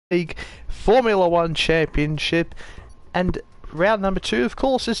League Formula One Championship, and round number 2 of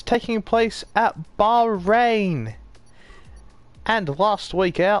course is taking place at Bahrain. And last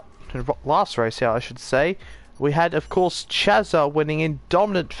race out I should say, we had of course Chazza winning in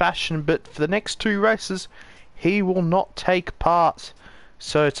dominant fashion, but for the next 2 races he will not take part.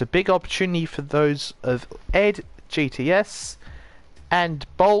 So it's a big opportunity for those of Ed, GTS and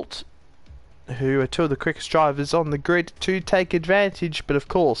Bolt, who are 2 of the quickest drivers on the grid, to take advantage. But of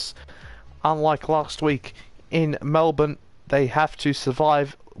course, unlike last week in Melbourne, they have to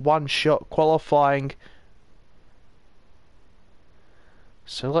survive one-shot qualifying.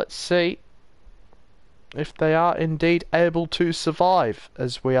 So let's see if they are indeed able to survive,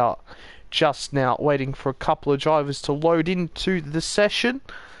 as we are just now waiting for a couple of drivers to load into the session.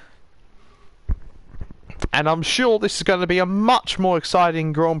 And I'm sure this is going to be a much more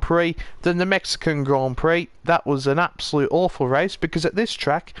exciting Grand Prix than the Mexican Grand Prix. That was an absolute awful race, because at this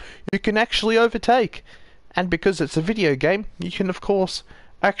track you can actually overtake. And because it's a video game, you can of course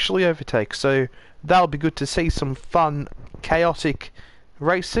actually overtake. So that'll be good to see some fun, chaotic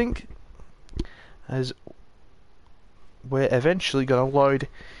racing, as we're eventually going to load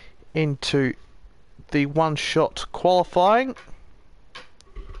into the one-shot qualifying.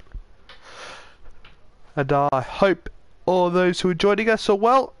 And I hope all those who are joining us are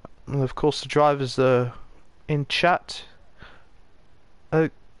well. And of course the drivers in chat are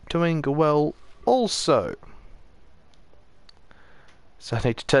doing well also. So I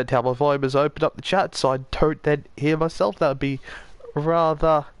need to turn down my volume as I open up the chat so I don't then hear myself. That would be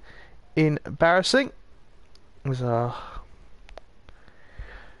rather embarrassing. There's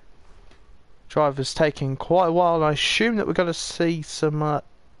drivers taking quite a while, and I assume that we're going to see some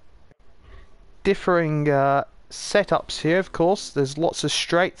differing setups here. Of course, there's lots of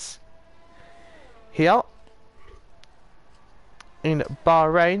straights here in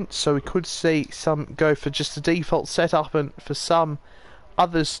Bahrain, so we could see some go for just the default setup, and for some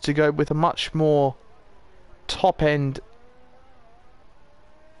others to go with a much more top-end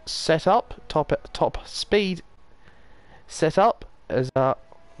setup, top speed setup, as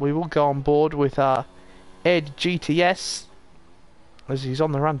we will go on board with Ed GTS as he's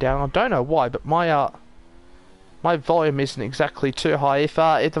on the rundown. I don't know why, but my volume isn't exactly too high. If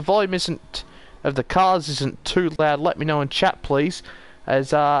the volume of the cars isn't too loud, let me know in chat please, as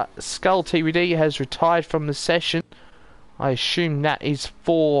Skull TVD has retired from the session. I assume that is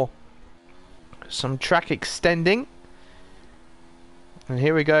for some track extending. And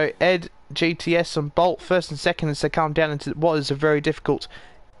here we go, Ed, GTS and Bolt first and second as they come down into what is a very difficult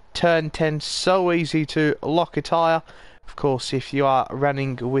turn 10. So easy to lock a tyre. Of course, if you are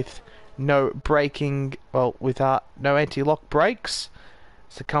running with no braking, well, with no anti-lock brakes.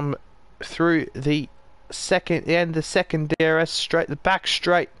 So come through the second DRS straight, the back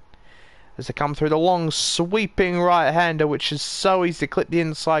straight, as they come through the long sweeping right-hander, which is so easy to clip the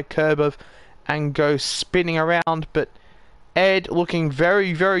inside curb of and go spinning around. But Ed looking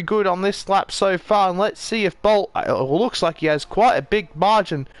very, very good on this lap so far, and let's see if Bolt, it looks like he has quite a big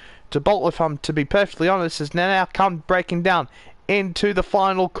margin to Bolt, if I'm to be perfectly honest, has now come breaking down into the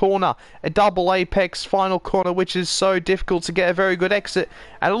final corner, a double apex final corner, which is so difficult to get a very good exit,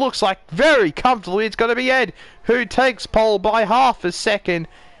 and it looks like very comfortably it's going to be Ed who takes pole by half a second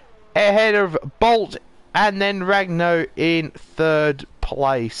ahead of Bolt, and then Ragno in 3rd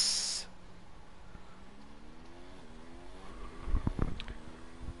place.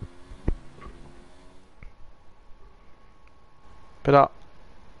 But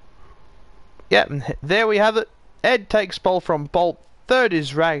yeah, and there we have it. Ed takes pole from Bolt. 3rd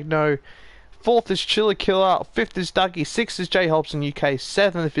is Ragno. 4th is Chiller Killer. 5th is Dougie. 6th is J Hobson UK.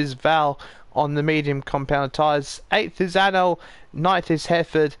 7th is Val on the medium compound tyres. 8th is Anel. 9th is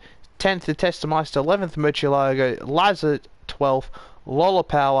Hefford. 10th is Testameister. 11th Murcielago. Lazar 12th. Lola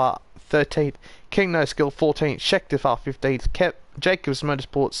Power 13th. King No Skill 14th. Shektifar 15th. Jacobs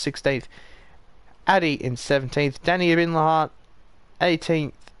Motorsport 16th. Addy in 17th. Danny Binlahart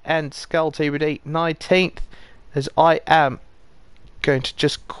 18th. And Skull TBD 19th, as I am going to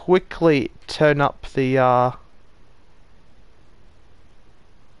just quickly turn up the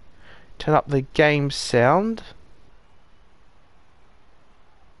game sound.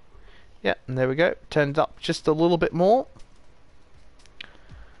 Yeah, and there we go. Turned up just a little bit more,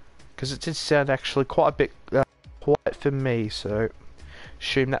 because it did sound actually quite a bit quiet for me. So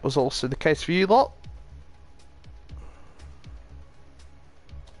assume that was also the case for you lot.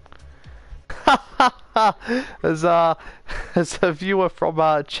 as a viewer from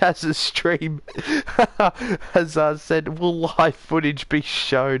Chaz's stream has said, will live footage be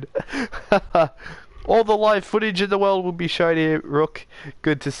shown? All the live footage in the world will be shown here, Rook.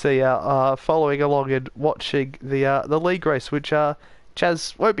 Good to see you following along and watching the league race, which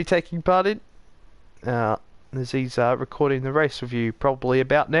Chaz won't be taking part in, as he's recording the race with you probably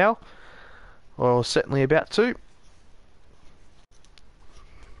about now, or certainly about to,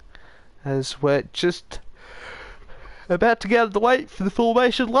 as we're just about to get out of the way for the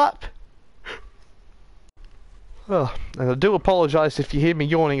formation lap. Oh, and I do apologise if you hear me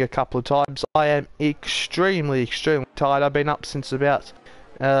yawning a couple of times. I am extremely tired. I've been up since about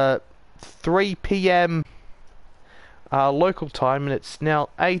 3 PM local time, and it's now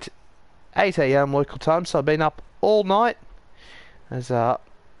 8 AM local time, so I've been up all night. As well,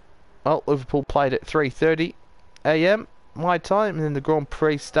 Liverpool played at 3:30 AM my time, and then the Grand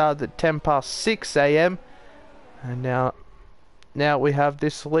Prix started at 6 AM, and now we have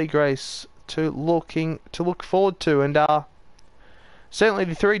this league race to look forward to, and certainly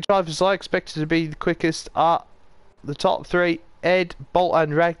the three drivers I expected to be the quickest are the top three: Ed, Bolt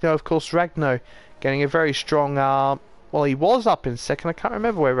and Ragno. Of course, Ragno getting a very strong well, he was up in second. I can't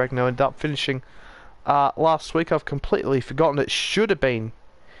remember where Ragno ended up finishing last week. I've completely forgotten. It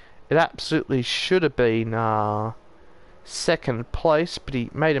absolutely should have been second place, but he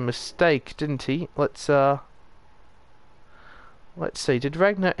made a mistake, didn't he? Let's see, did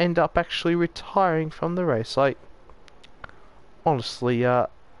Ragnar end up actually retiring from the race? I honestly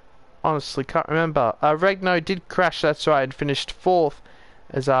can't remember. Ragnar did crash, that's right, and finished fourth,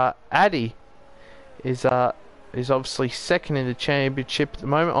 as Addy is obviously second in the championship at the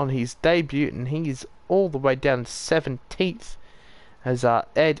moment on his debut, and he's all the way down to 17th, as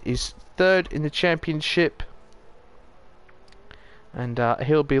Ed is third in the championship, and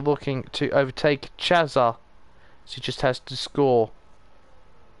he'll be looking to overtake Chazza. So he just has to score.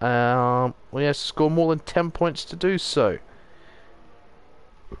 Well, he has to score more than 10 points to do so.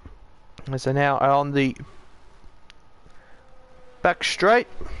 As they now are on the back straight,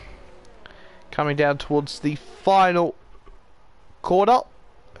 coming down towards the final quarter.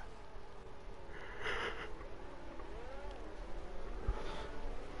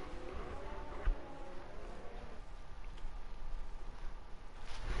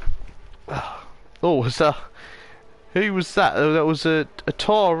 Oh, who was that? That was a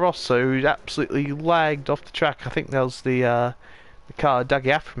Toro Rosso who absolutely lagged off the track. I think that was the car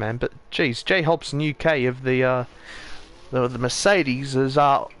Dougie Afroman. But geez, Jay Hobson UK of the Mercedes is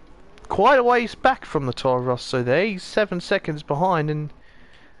quite a ways back from the Toro Rosso there. He's 7 seconds behind, and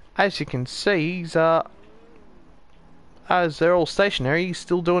as you can see, he's as they're all stationary, he's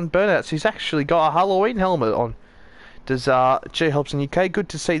still doing burnouts. He's actually got a Halloween helmet on. Does Jay Hobson UK? Good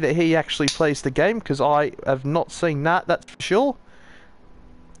to see that he actually plays the game, because I have not seen that, that's for sure.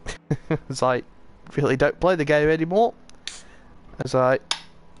 As I really don't play the game anymore. As I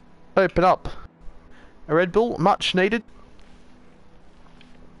open up a Red Bull, much needed.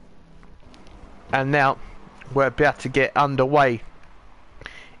 And now we're about to get underway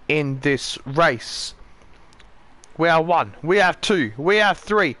in this race. We have 1, we have 2, we have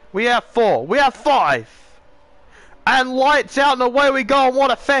 3, we have 4, we have 5. And lights out and away we go, and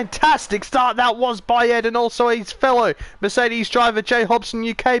what a fantastic start that was by Ed, and also his fellow Mercedes driver Jay Hobson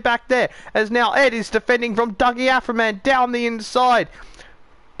UK back there, as now Ed is defending from Dougie Afroman down the inside.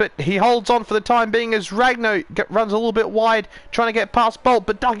 But he holds on for the time being as Ragno runs a little bit wide, trying to get past Bolt,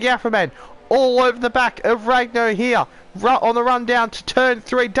 but Dougie Afroman all over the back of Ragno here, on the run down to turn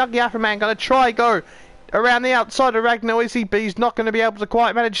 3. Dougie Afroman going to try go around the outside of Ragnar, is he? But he's not going to be able to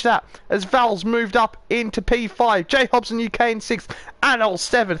quite manage that, as Val's moved up into P5. Jay Hobson UK in 6th, Anol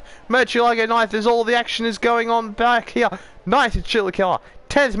 7th, Murcielago 9th, as all the action is going on back here. 9th is Chiller Killer,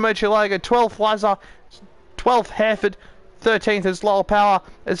 10th Murcielago, 12th Liza, 12th Hereford, 13th is Lowell Power.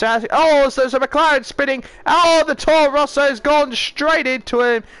 Oh, so there's a McLaren spinning. Oh, the Toro Rosso has gone straight into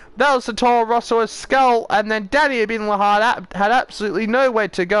him. That was the Toro Rosso's skull, and then Danny Bin Lahad had absolutely nowhere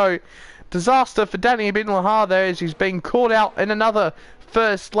to go. Disaster for Danny Bin Lahar there, as he's been caught out in another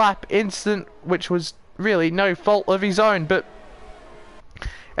first lap incident, which was really no fault of his own, but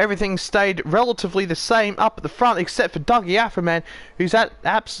everything stayed relatively the same up at the front, except for Dougie Afroman, who's had an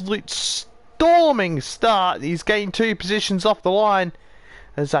absolute storming start. He's gained 2 positions off the line,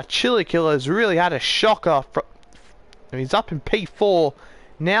 as that Chili Killer has really had a shocker. He's up in P4,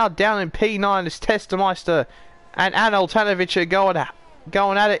 now down in P9 as Testameister and Anel Tanovic are going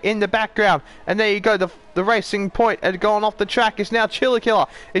going at it in the background. And there you go, the racing point had gone off the track. Is now Chiller Killer.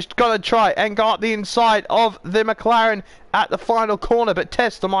 It's going to try and go up the inside of the McLaren at the final corner, but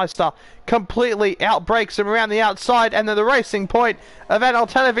Testameister completely outbreaks him around the outside, and then the racing point of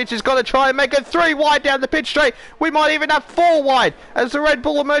Aneltanovic is going to try and make it 3 wide down the pit straight. We might even have 4 wide, as the Red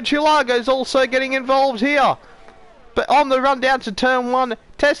Bull of Murcielago is also getting involved here. But on the run down to turn 1,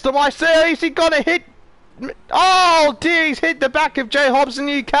 Testameister, is he going to hit? Oh dear, he's hit the back of J Hobson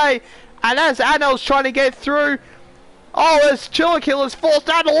UK, and as Anel's trying to get through, as Chiller Killer's forced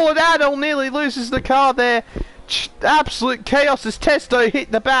Anel, and Anel nearly loses the car there. Absolute chaos as Testo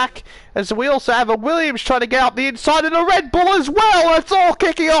hit the back, as we also have a Williams trying to get up the inside, and a Red Bull as well. It's all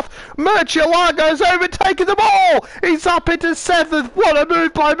kicking off. Murcielago's overtaken them all. He's up into 7th. What a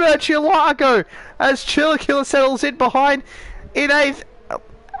move by Murcielago as Chiller Killer settles in behind in 8th.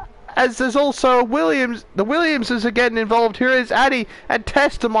 As there's also a Williams, the Williamses are getting involved here as Addy, and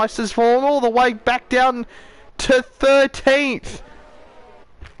Testameister's fallen all the way back down to 13th.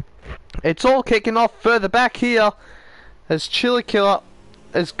 It's all kicking off further back here as Chiller Killer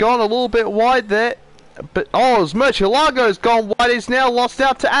has gone a little bit wide there. But as Murcielago has gone wide, he's now lost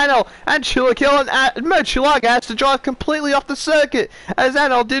out to Anel, and Chiller Killer and Murcielago has to drive completely off the circuit as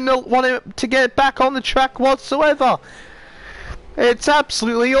Anel didn't want him to get back on the track whatsoever. It's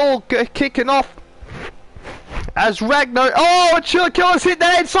absolutely all kicking off as Ragnar, Chiller Killer's hit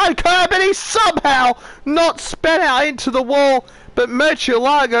that inside curb, and he's somehow not sped out into the wall. But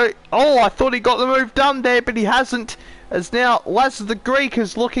Murcielago, I thought he got the move done there, but he hasn't. As now Lazar the Greek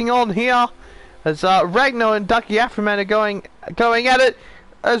is looking on here, as Ragnar and Ducky Afroman are going at it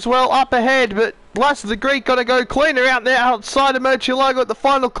as well up ahead. But Lazar the Greek got to go cleaner out there outside of Murcielago at the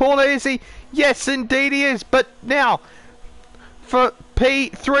final corner. Is he? Yes, indeed he is. But now for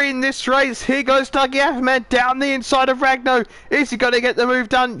P3 in this race, here goes Ducky Afroman down the inside of Ragnar. Is he going to get the move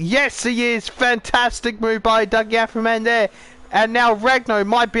done? Yes, he is. Fantastic move by Ducky Afroman there. And now Ragnar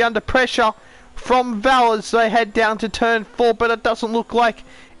might be under pressure from Val as they head down to turn 4, but it doesn't look like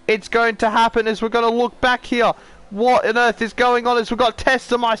it's going to happen as we're going to look back here. What on earth is going on as we've got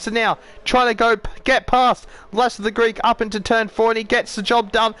Testameister now trying to get past Lazar the Greek up into turn 4, and he gets the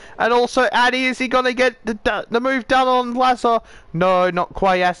job done. And also Addy, is he going to get the move done on Lazar? No, not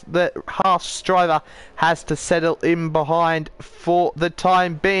quite. As the Haas driver has to settle in behind for the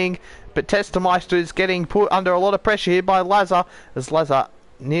time being. But Testameister is getting put under a lot of pressure here by Lazar, as Lazar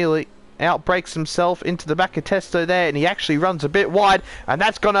nearly outbreaks himself into the back of Testo there, and he actually runs a bit wide, and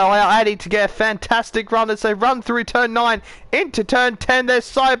that's going to allow Addy to get a fantastic run as they run through turn 9 into turn 10. They're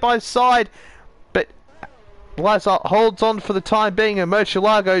side by side, but Lazar holds on for the time being, and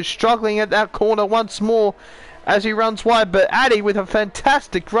Murcielago struggling at that corner once more as he runs wide. But Addy, with a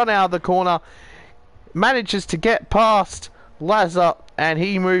fantastic run out of the corner, manages to get past Lazar, and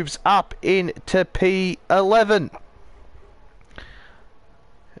he moves up into P11.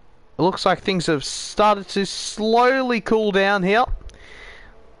 It looks like things have started to slowly cool down here,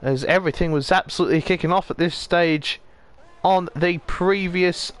 as everything was absolutely kicking off at this stage on the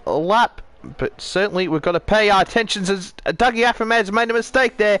previous lap. But certainly we've got to pay our attention as Dougie Afroman's made a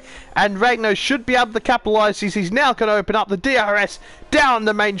mistake there, and Ragnar should be able to capitalise. He's now going to open up the DRS down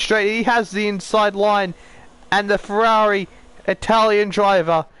the main straight. He has the inside line, and the Ferrari Italian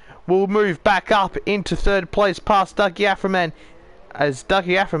driver will move back up into third place past Dougie Afroman, as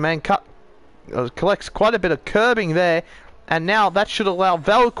Dougie Afroman collects quite a bit of curbing there, and now that should allow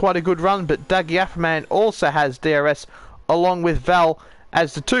Val quite a good run. But Dougie Afroman also has DRS along with Val,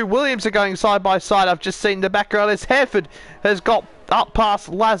 as the two Williams are going side by side. I've just seen the background as Hereford has got up past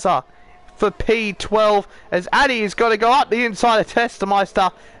Lazar for P12, as Addy is going to go up the inside of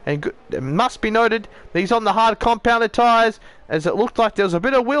Testameister, and it must be noted that he's on the hard compounded tyres, as it looked like there was a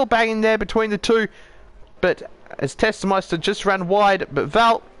bit of wheel banging there between the two. But as Testameister just ran wide, but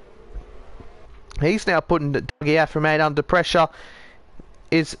Val, he's now putting Dougie Afroman under pressure.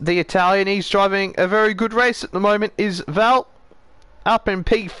 Is the Italian, he's driving a very good race at the moment, is Val. Up in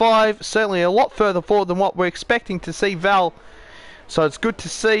P5, certainly a lot further forward than what we're expecting to see Val. So it's good to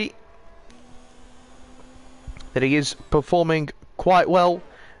see that he is performing quite well,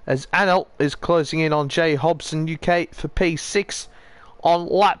 as Anel is closing in on J Hobson UK for P6 on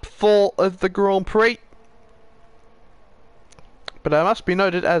lap 4 of the Grand Prix. But it must be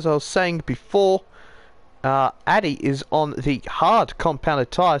noted, as I was saying before, Addy is on the hard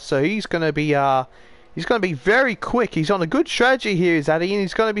compounded tyres, so he's going to be very quick. He's on a good strategy here, is Addy, and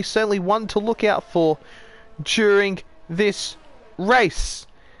he's going to be certainly one to look out for during this race.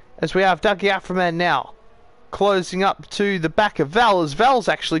 As we have Dougie Afroman now closing up to the back of Val, as Val's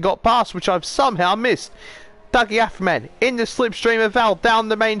actually got past, which I've somehow missed. Dougie Afterman in the slipstream of Val down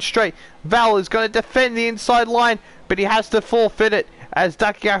the main straight. Val is going to defend the inside line, but he has to forfeit it as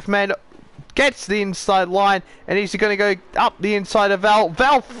Dougie Afterman gets the inside line, and he's going to go up the inside of Val.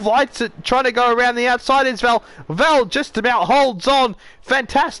 Val fights it, trying to go around the outside is Val. Val just about holds on.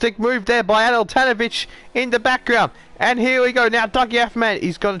 Fantastic move there by Anel Tanovic in the background. And here we go now, Dougie Afterman,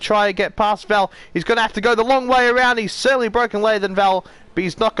 he's going to try and get past Val. He's going to have to go the long way around. He's certainly broken later than Val, but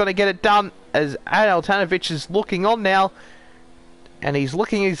he's not going to get it done as Anel Tanovic is looking on now. And he's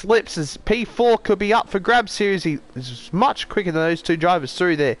licking his lips as P4 could be up for grabs here, as he is much quicker than those two drivers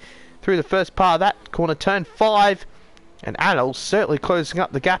through there. Through the first part of that corner, turn 5, and Anel's certainly closing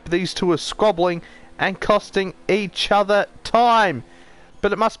up the gap. These two are squabbling and costing each other time.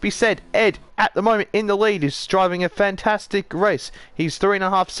 But it must be said, Ed, at the moment in the lead, is driving a fantastic race. He's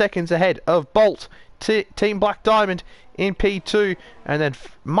 3.5 seconds ahead of Bolt, Team Black Diamond in P2, and then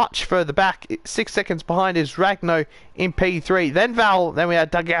much further back, 6 seconds behind is Ragno in P3. Then Val, then we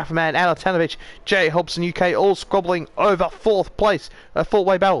had Dougie Afterman, Anel Tanovic, J. Hobson UK, all squabbling over 4th place. A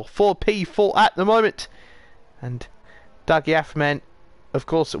four-way battle for P4 at the moment. And Dougie Afterman, of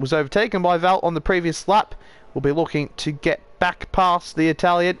course, it was overtaken by Val on the previous lap. Will be looking to get back past the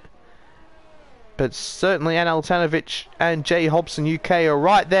Italian. But certainly Anel Tanovic and J. Hobson UK are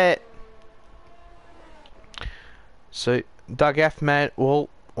right there. So Dougie Afterman will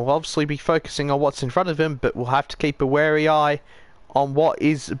obviously be focusing on what's in front of him, but we'll have to keep a wary eye on what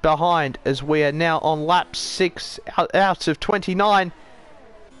is behind, as we are now on lap 6 out of 29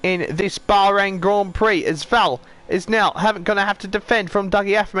 in this Bahrain Grand Prix, as Val is now going to have to defend from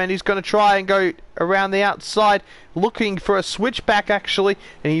Dougie Afterman. He's going to try and go around the outside, looking for a switchback actually,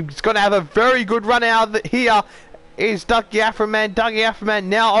 and he's going to have a very good run out of it here. Is Dougie Afterman. Dougie Afterman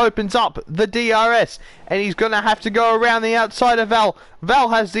now opens up the DRS, and he's going to have to go around the outside of Val. Val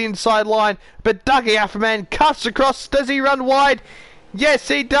has the inside line, but Dougie Afterman cuts across. Does he run wide? Yes,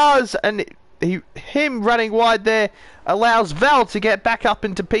 he does, and him running wide there allows Val to get back up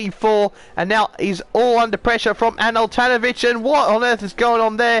into P4, and now he's all under pressure from Anel Tanovic. And what on earth is going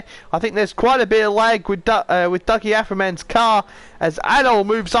on there? I think there's quite a bit of lag with Dougie Afterman's car as Anel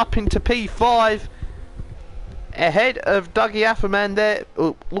moves up into P5. Ahead of Dougie Afterman there.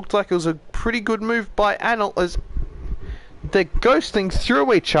 It looked like it was a pretty good move by Anel as they're ghosting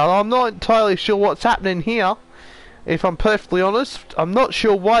through each other. I'm not entirely sure what's happening here, if I'm perfectly honest. I'm not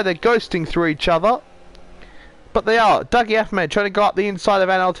sure why they're ghosting through each other, but they are. Dougie Afterman trying to go up the inside of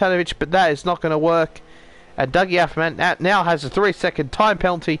Anel Tanovic, but that is not going to work. And Dougie Afterman now has a 3-second time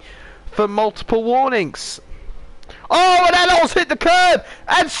penalty for multiple warnings. Oh, and Anel's hit the curb,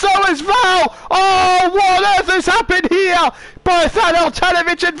 and so has Val. Oh, what on earth has happened here? Both Anel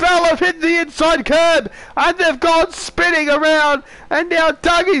Tanovic and Val have hit the inside curb, and they've gone spinning around. And now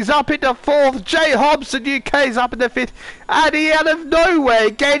Dougie's up into 4th, J. Hobson UK's up into 5th, and he out of nowhere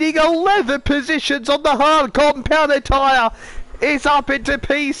gaining 11 positions on the hard compounded tyre. Is up into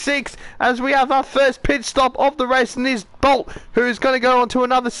P6 as we have our first pit stop of the race, and is Bolt, who is going to go on to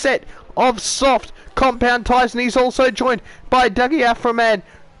another set of soft compound tyres, and he's also joined by Dougie Afterman.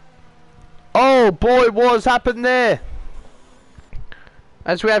 Oh boy, what has happened there?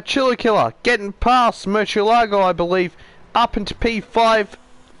 As we have Chiller Killer getting past Murcielago, I believe, up into P5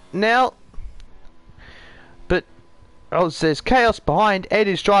 now. But there's chaos behind. Ed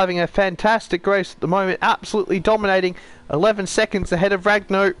is driving a fantastic race at the moment, absolutely dominating, 11 seconds ahead of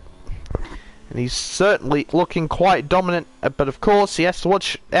Ragno. And he's certainly looking quite dominant, but of course he has to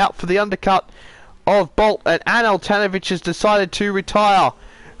watch out for the undercut of Bolt. And Anel Tanovic has decided to retire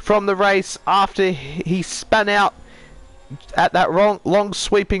from the race after he spun out at that long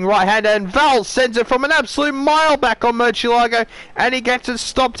sweeping right hand, and Val sends it from an absolute mile back on Murcielago, and he gets it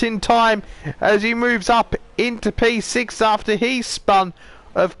stopped in time as he moves up into P6 after he spun,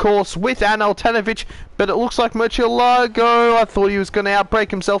 of course, with Anel Tanovic. But it looks like Murcielago, I thought he was going to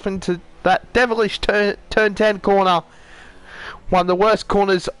outbrake himself into that devilish turn 10 corner. One of the worst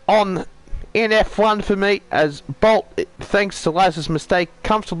corners in F1 for me, as Bolt, thanks to Laz's mistake,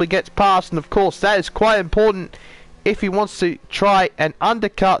 comfortably gets past. And of course that is quite important if he wants to try and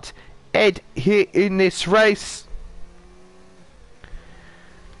undercut Ed here in this race.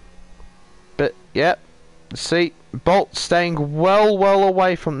 But yep, see, Bolt staying well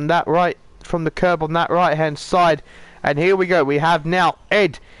away from the curb on that right hand side. And here we go, we have now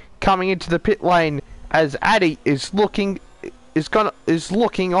Ed coming into the pit lane as Addy is looking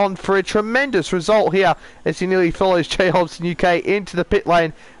on for a tremendous result here as he nearly follows J. Hobson UK into the pit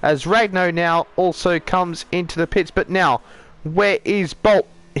lane, as Ragno now also comes into the pits. But now, where is Bolt?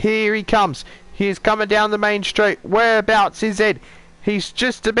 Here he comes. He is coming down the main straight. Whereabouts is Ed? He's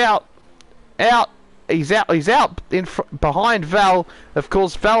just about out he's out behind Val. Of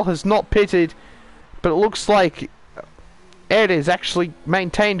course, Val has not pitted, but it looks like Ed has actually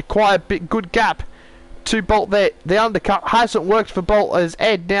maintained quite a bit good gap to Bolt there. The undercut hasn't worked for Bolt, as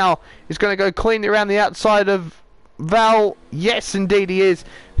Ed now is going to go clean around the outside of Val. Yes, indeed he is.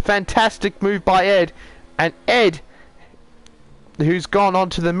 Fantastic move by Ed. And Ed, who's gone on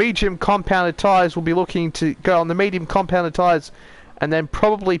to the medium compounded tyres, will be looking to go on the medium compounded tyres and then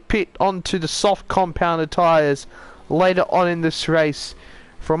probably pit onto the soft compounded tyres later on in this race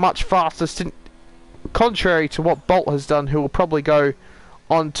for a much faster stint, contrary to what Bolt has done, who will probably go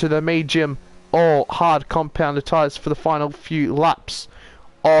onto the medium or hard compounded tyres for the final few laps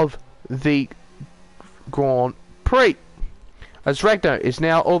of the Grand Prix. As Ragnar is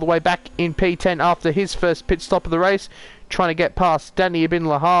now all the way back in P10 after his first pit stop of the race, trying to get past Danny Ibn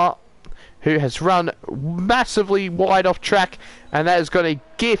Lahar, who has run massively wide off track, and that is going to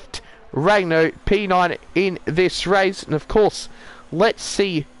gift Ragnar P9 in this race. And of course, let's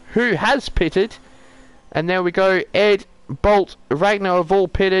see who has pitted. And there we go, Ed, Bolt, Ragnar have all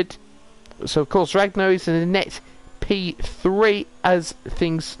pitted. So of course Ragnar is in the net P3 as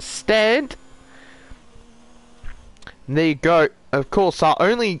things stand. And there you go. Of course, our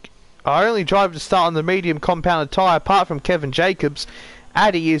only driver to start on the medium compounded tyre, apart from Kevin Jacobs,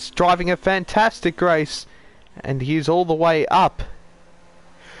 Addy is driving a fantastic race, and he is all the way up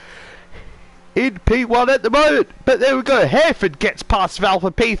in P1 at the moment. But there we go. Hereford gets past Val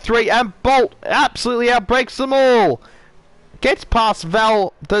for P3, and Bolt absolutely outbreaks them all. Gets past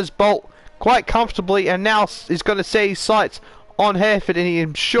Val, does Bolt, quite comfortably, and now is going to set his sights on Hereford, and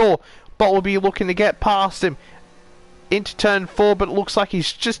I'm sure Bolt will be looking to get past him into turn 4, but it looks like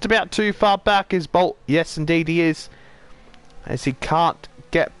he's just about too far back, is Bolt. Yes, indeed he is, as he can't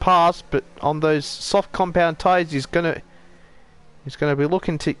get past, but on those soft compound tyres he's gonna be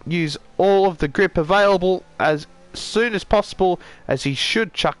looking to use all of the grip available as soon as possible, as he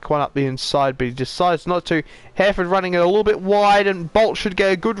should chuck one up the inside, but he decides not to. Hereford running it a little bit wide, and Bolt should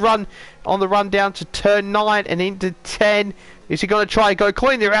get a good run on the run down to turn 9 and into 10. Is he going to try and go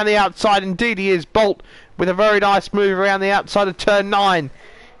cleanly around the outside? Indeed he is. Bolt with a very nice move around the outside of turn 9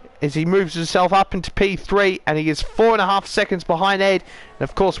 as he moves himself up into P3, and he is 4.5 seconds behind Ed. And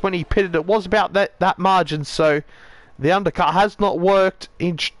of course, when he pitted, it was about that margin, so the undercut has not worked,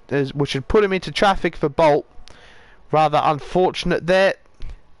 which should put him into traffic for Bolt. Rather unfortunate there.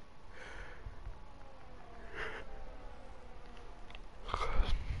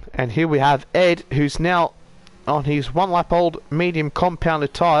 And here we have Ed, who's now on his 1 lap old medium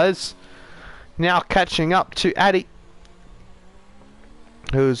compounded tyres, now catching up to Addy,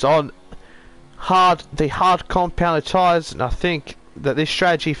 who's on the hard compounded tyres. And I think that this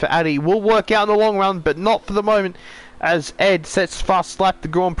strategy for Addy will work out in the long run, but not for the moment, as Ed sets fast lap the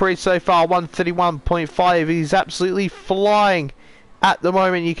Grand Prix so far, 131.5. He's absolutely flying at the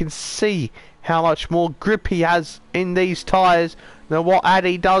moment. You can see how much more grip he has in these tyres than what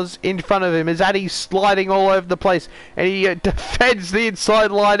Addy does in front of him, as Addy's sliding all over the place, and he defends the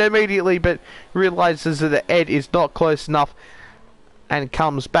inside line immediately, but realises that Ed is not close enough and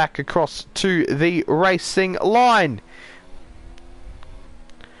comes back across to the racing line.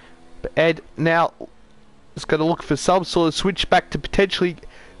 But Ed now is going to look for some sort of switchback to potentially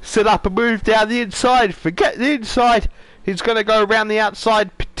set up a move down the inside. Forget the inside. He's going to go around the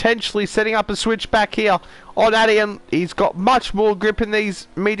outside, potentially setting up a switchback here on Addy, and he's got much more grip in these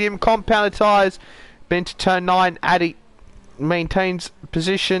medium compounded tyres. Been to turn 9, Addy maintains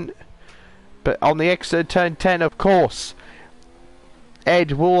position, but on the exit turn 10, of course,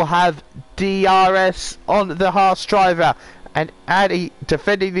 Ed will have DRS on the Haas driver, and Addy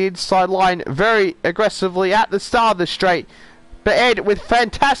defending the inside line very aggressively at the start of the straight. But Ed, with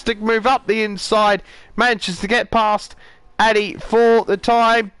fantastic move up the inside, manages to get past Addy for the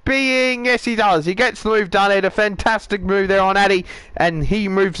time being. Yes, he does. He gets the move done, Ed. A fantastic move there on Addy, and he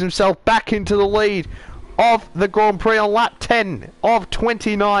moves himself back into the lead of the Grand Prix on lap 10 of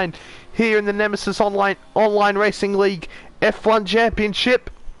 29 here in the Nemesis Online Racing League F1 Championship.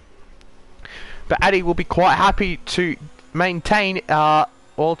 But Addy will be quite happy to maintain,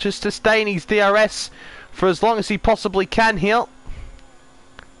 well, just to stay in his DRS for as long as he possibly can here,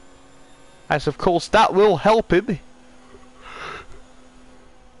 as of course that will help him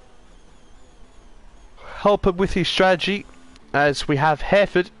with his strategy, as we have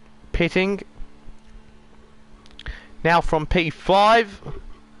Hereford pitting now from P5,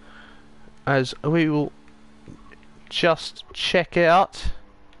 as we will just check out.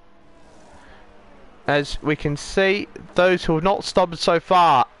 As we can see, those who have not stopped so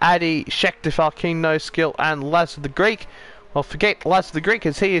far, Addy, Schechter, Falcine, No Skill, and Laz of the Greek, Well, forget Laz the Greek,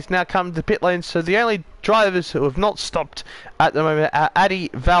 as he has now come to pit lane, so the only drivers who have not stopped at the moment are Addy,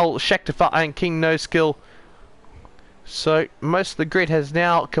 Val, Schecter and King No Skill. So most of the grid has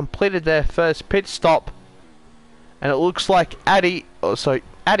now completed their first pit stop, and it looks like Addy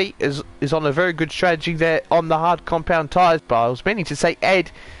is on a very good strategy there on the hard compound tyres, but I was meaning to say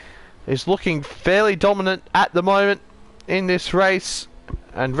Ed is looking fairly dominant at the moment in this race,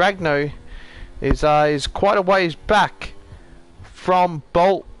 and Ragno is quite a ways back from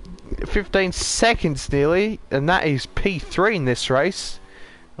Bolt, 15 seconds nearly, and that is P3 in this race,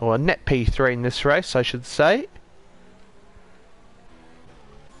 or a net P3 in this race I should say.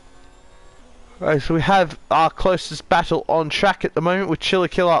 Right, so we have our closest battle on track at the moment with Chiller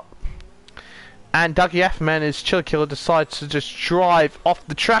Killer and Dougie Affman, as Chiller Killer decides to just drive off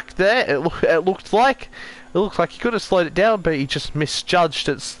the track there. It looked like he could have slowed it down, but he just misjudged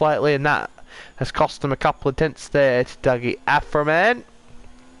it slightly, and that has cost him a couple of tenths there to Dougie Affman.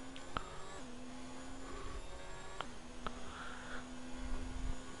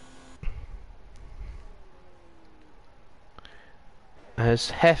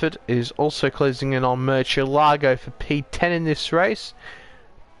 As Hefford is also closing in on Murcielago for P10 in this race,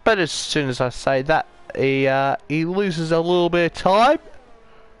 but as soon as I say that, he loses a little bit of time,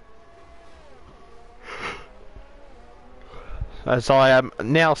 as I am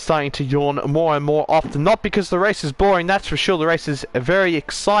now starting to yawn more and more often. Not because the race is boring, that's for sure. The race is very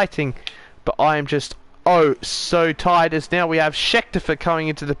exciting, but I am just so tired, as now we have Schecter coming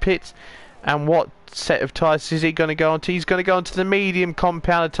into the pits. And what set of tyres is he going to go onto? He's going to go onto the medium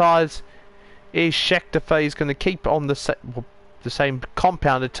compounded tyres. Is Schecter? He's going to keep on the same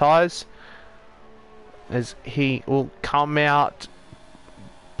compounded tyres, as he will come out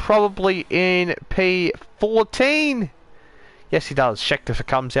probably in P14. Yes, he does. Schecter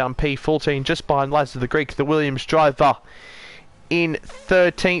comes out in P14, just behind Laz the Greek, the Williams driver, in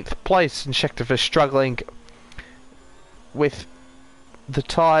 13th place. And Schecter struggling with the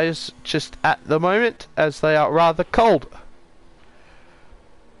tyres just at the moment, as they are rather cold.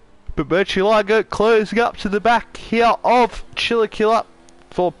 But Murcielago closing up to the back here of Chiller Killer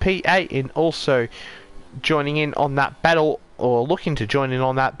for P8, and also joining in on that battle, or looking to join in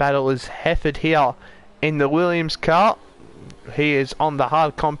on that battle, is Hefford here in the Williams car. He is on the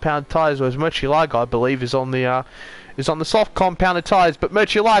hard compound tyres, whereas Murcielago, I believe, is on the soft compounded tyres. But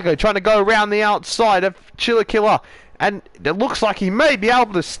Murcielago trying to go around the outside of Chiller Killer, and it looks like he may be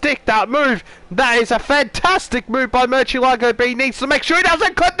able to stick that move. That is a fantastic move by Murcielago, but he needs to make sure he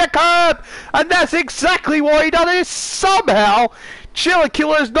doesn't clip the curb, and that's exactly what he done. Is somehow Chiller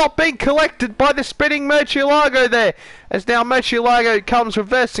Killer has not been collected by the spinning Murcielago there, as now Murcielago comes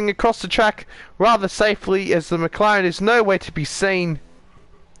reversing across the track rather safely, as the McLaren is nowhere to be seen.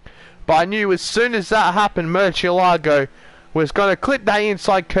 But I knew as soon as that happened, Murcielago was going to clip that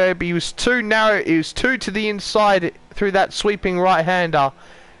inside curb. He was too narrow, he was too to the inside through that sweeping right-hander,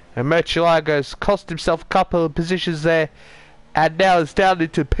 and Murcielago's cost himself a couple of positions there, and now it's down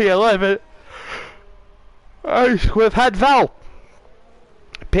into P11. We've had Val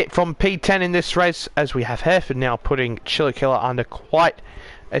pit from P10 in this race, as we have Hereford now putting Chiller Killer under quite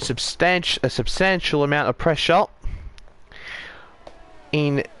a substantial amount of pressure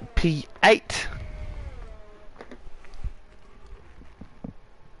in P8.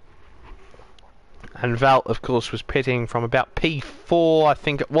 And Val, of course, was pitting from about P4, I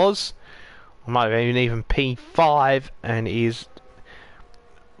think it was, or might have been even P5, and is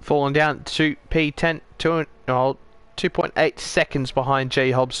fallen down to P10, 2.8 seconds behind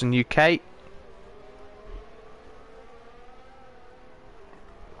J Hobson UK.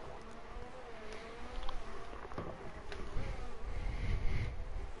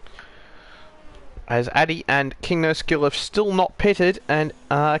 As Addy and King No Skill have still not pitted, and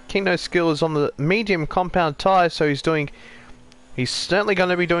King No Skill is on the medium compound tyre, so he's certainly going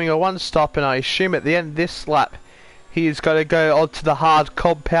to be doing a one stop, and I assume at the end of this lap he is going to go onto the hard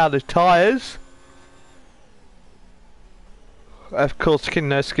compounded tyres. Of course, King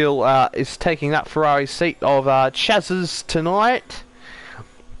No Skill is taking that Ferrari seat of Chaz's tonight,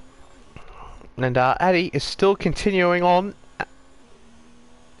 and Addy is still continuing on.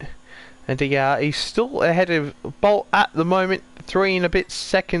 And he's still ahead of Bolt at the moment, 3 and a bit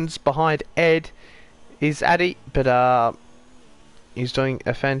seconds behind Ed is Addy, but he's doing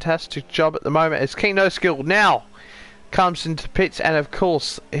a fantastic job at the moment, as King No Skill now comes into pits, and of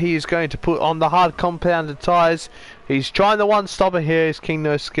course he is going to put on the hard compounded tyres. He's trying the one stopper here, is King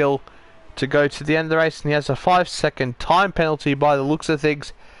No Skill, to go to the end of the race, and he has a 5-second time penalty by the looks of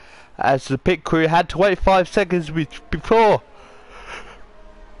things, as the pit crew had to wait 5 seconds before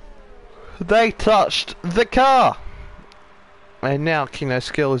they touched the car. And now Kino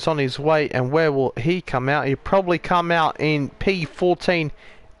Skill is on his way, and where will he come out? He'll probably come out in P14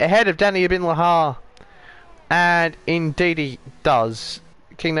 ahead of Danny Ibn Lahar. And indeed he does.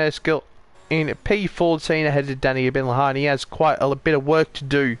 Kino Skill in P14 ahead of Danny Ibn Lahar, and he has quite a bit of work to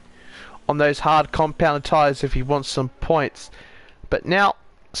do on those hard compound tyres if he wants some points. But now,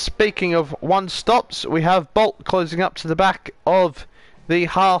 speaking of one stops, we have Bolt closing up to the back of the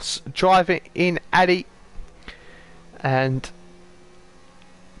Haas driver in Addy. And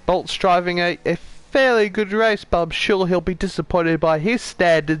Bolt's driving a fairly good race, but I'm sure he'll be disappointed by his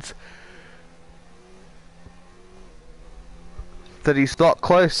standards that he's not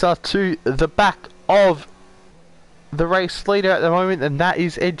closer to the back of the race leader at the moment, and that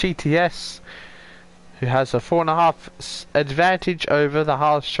is NGTS, who has a 4.5 advantage over the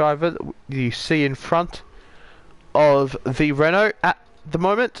Haas driver that you see in front of the Renault at the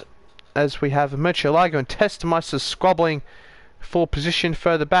moment, as we have Murcielago and Testameister squabbling for position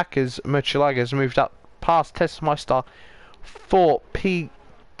further back, as Murcielago has moved up past Testameister for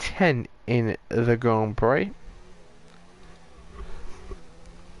P10 in the Grand Prix.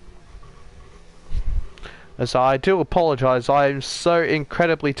 As I do apologise, I am so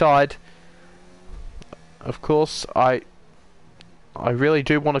incredibly tired. Of course, I really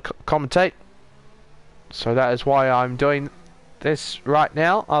do want to commentate, so that is why I'm doing this right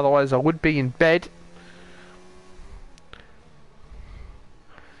now. Otherwise, I would be in bed.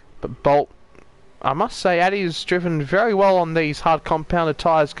 But Bolt, I must say, Addy has driven very well on these hard compounded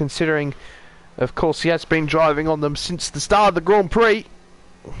tyres, considering, of course, he has been driving on them since the start of the Grand Prix.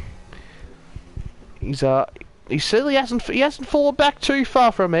 He certainly hasn't fallen back too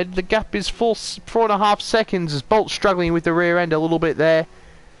far from Ed. The gap is 4.5 seconds, as Bolt's struggling with the rear end a little bit there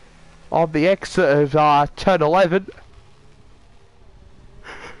on the exit of turn 11.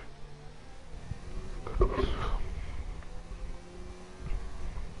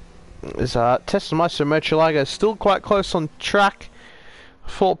 As Testameister and Murcielago still quite close on track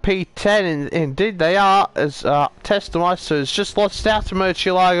for P10, and indeed they are, as Testameister has just lost out to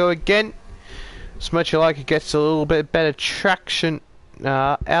Murcielago again. So Murcielago gets a little bit better traction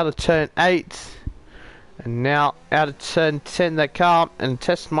out of turn 8, and now out of turn 10 they come, and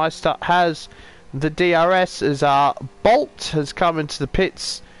Testameister has the DRS as Bolt has come into the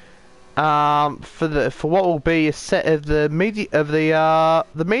pits for what will be a set of the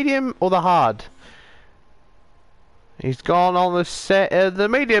medium or the hard. He's gone on the set of the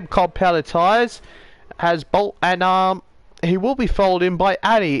medium compounded tyres, has Bolt, and he will be followed in by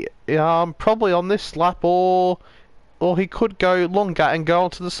Addy, probably on this lap, or he could go longer and go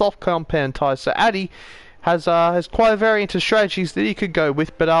onto the soft compound tyres. So Addy has quite a variant of strategies that he could go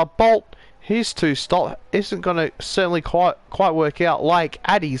with, but Bolt, his two-stop isn't going to certainly quite work out like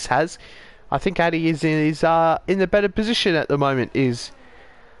Addy's has. I think Addy is in the better position at the moment. Is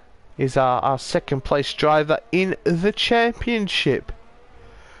our second place driver in the championship,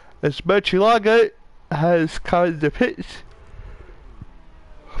 as Murcielago has come in the pits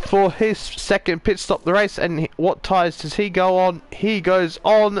for his second pit stop of the race. And what tyres does he go on? He goes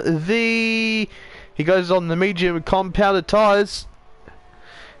on the medium compounded tyres,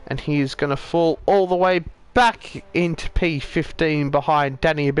 and he is going to fall all the way back into P15 behind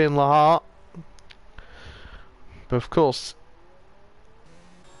Danny Ibn Lahar. But of course,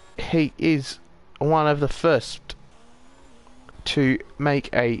 he is one of the first to make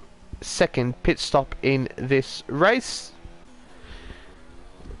a second pit stop in this race.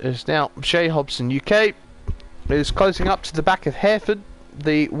 Is now Jay Hobson UK is closing up to the back of Hereford,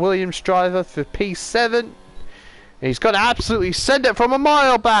 the Williams driver for P7. He's got to absolutely send it from a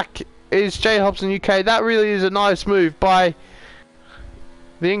mile back, is Jay Hobson UK. That really is a nice move by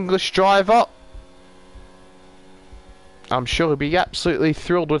the English driver. I'm sure he'll be absolutely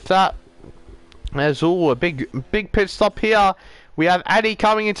thrilled with that. There's a big pit stop here. We have Addy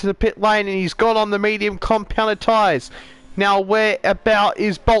coming into the pit lane, and he's gone on the medium compounded tyres. Now, where about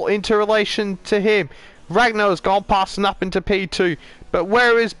is Bolt into relation to him? Ragnar has gone past and up into P2. But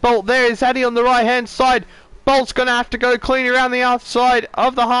where is Bolt? There is Addy on the right hand side. Bolt's going to have to go clean around the outside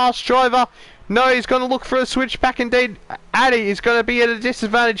of the Haas driver. No, he's going to look for a switch back. Indeed, Addy is going to be at a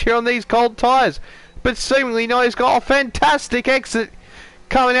disadvantage here on these cold tyres. But seemingly, no, he's got a fantastic exit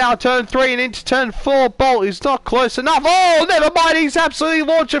coming out of turn 3 and into turn 4. Bolt is not close enough. Oh, never mind. He's absolutely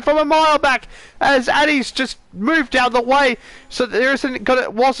launched it from a mile back as Addy's just moved out of the way, so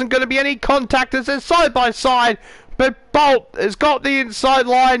that wasn't going to be any contact as they're side by side. But Bolt has got the inside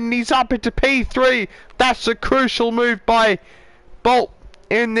line and he's up into P3. That's a crucial move by Bolt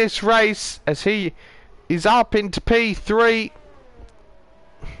in this race as he is up into P3.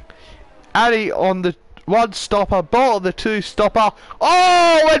 Addy on the one stopper, Bolt on the two stopper.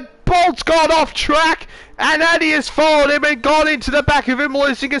 Oh, and Bolt's gone off track, and Addy has followed him and gone into the back of him,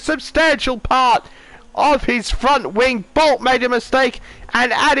 losing a substantial part of his front wing. Bolt made a mistake,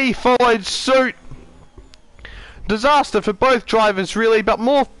 and Addy followed suit. Disaster for both drivers, really, but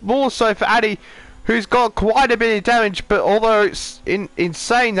more so for Addy, who's got quite a bit of damage. But although it's in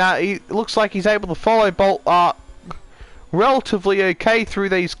saying that, he looks like he's able to follow Bolt relatively okay through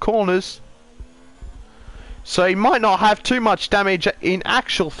these corners. So he might not have too much damage in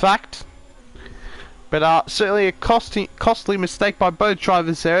actual fact. But certainly a costly mistake by both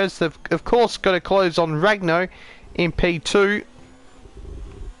drivers there, as they've of course got to close on Ragno in P2.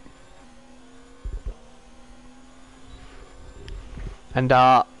 And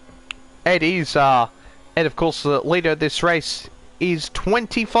Ed of course the leader of this race, is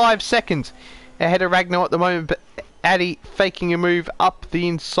 25 seconds ahead of Ragno at the moment, but Addy faking a move up the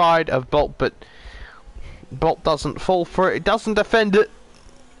inside of Bolt, but Bolt doesn't fall for it, it doesn't defend it,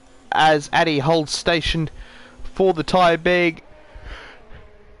 as Addy holds station for the tyre being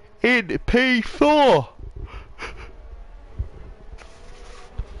in P4.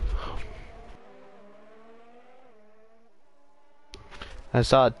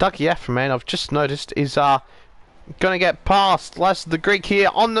 As Dougie Afferman, I've just noticed, is going to get past Laz the Greek here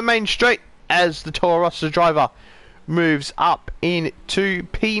on the main straight as the Toro Rosso driver moves up into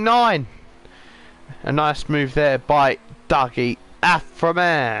P9. A nice move there by Dougie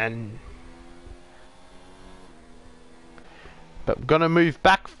Afferman. But we're going to move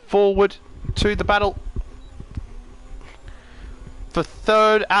back forward to the battle for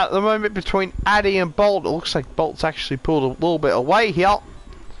third at the moment between Addy and Bolt. It looks like Bolt's actually pulled a little bit away here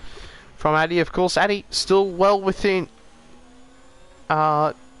from Addy. Of course, Addy still well within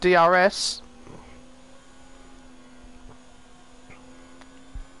DRS.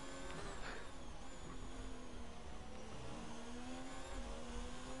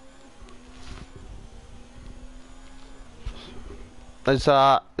 There's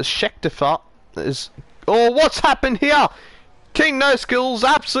Schecterfer is. Oh, what's happened here? King No Skills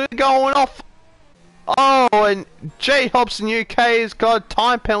absolutely going off. Oh, and J Hobson UK has got a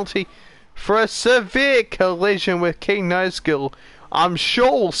time penalty for a severe collision with King No Skill. I'm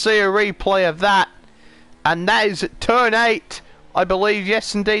sure we'll see a replay of that. And that is at turn 8. I believe,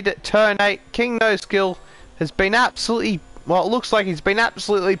 yes indeed, at turn 8. King No Skill has been absolutely, well, it looks like he's been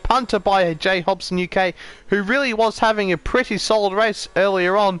absolutely punted by J Hobson UK, who really was having a pretty solid race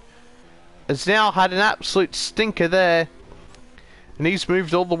earlier on. Has now had an absolute stinker there. And he's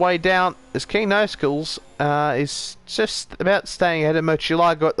moved all the way down as King No Skills is just about staying ahead of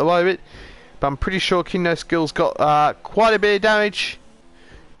Mochilago at the moment. But I'm pretty sure King No Skills got quite a bit of damage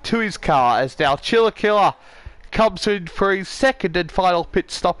to his car, as now Chiller Killer comes in for his second and final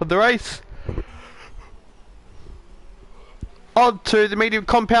pit stop of the race. On to the medium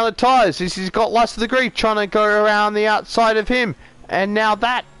compounded tyres. He's got Lust of the Grief trying to go around the outside of him. And now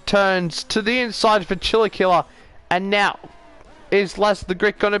that turns to the inside for Chiller Killer. And now is Last of the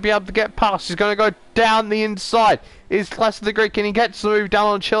Greek going to be able to get past? He's going to go down the inside. Is Last of the Greek, and he gets the move down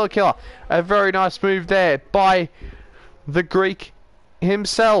on Chiller Killer. A very nice move there by the Greek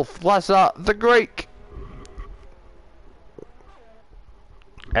himself, Lazar the Greek.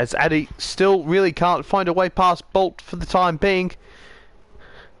 As Addy still really can't find a way past Bolt for the time being.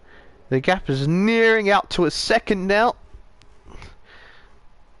 The gap is nearing out to a second now.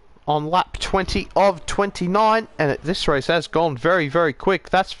 On lap 20 of 29, and this race has gone very, very quick,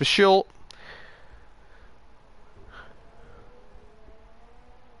 that's for sure.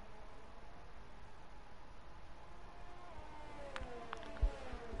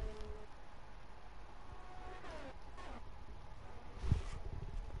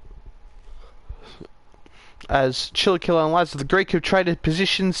 As Chiller Killer and Lazar the Greek have traded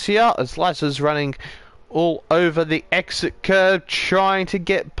positions here, as Lazar's running all over the exit curve, trying to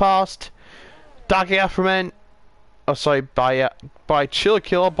get past Dougie Afferman. Oh, sorry, by Chiller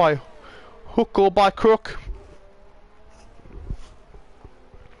Killer, by hook or by crook.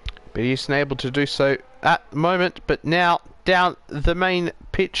 But he isn't able to do so at the moment. But now, down the main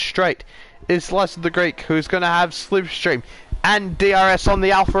pit straight is Lazar the Greek, who's going to have slipstream and DRS on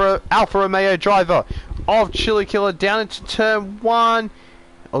the Alfa Romeo driver of Chiller Killer down into turn 1.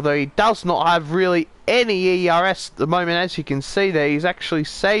 Although he does not have really any ERS at the moment, as you can see there, he's actually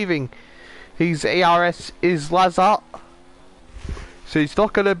saving his ERS is Lazar. So he's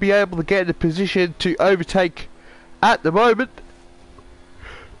not going to be able to get in a position to overtake at the moment.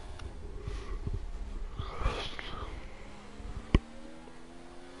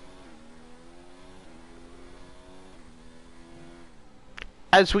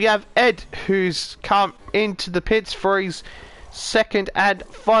 as we have Ed, who's come into the pits for his second and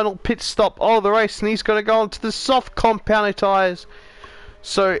final pit stop of the race, and he's going to go on to the soft compounded tyres.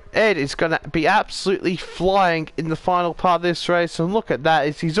 So Ed is going to be absolutely flying in the final part of this race, and look at that,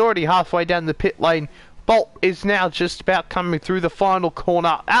 as he's already halfway down the pit lane. Bolt is now just about coming through the final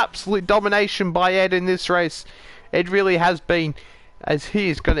corner. Absolute domination by Ed in this race. Ed really has been, as he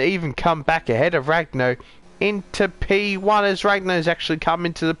is going to even come back ahead of Ragno into P1 as Ragno's actually come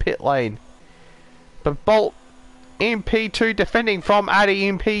into the pit lane. But Bolt in P2 defending from Addy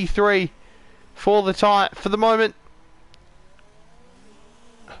in P3 for the moment.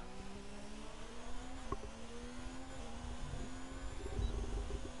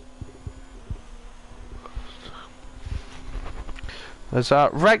 As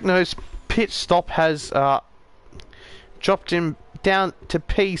Ragno's pit stop has dropped him down to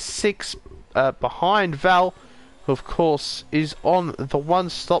P6 behind Val, who of course is on the one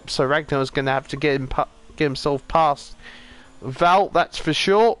stop, so Ragnar is going to have to get himself past Val, that's for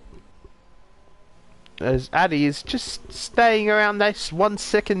sure. As Addy is just staying around this 1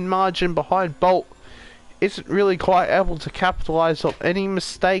 second margin behind Bolt, isn't really quite able to capitalise on any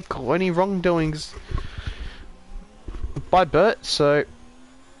mistake or any wrongdoings by Bert, so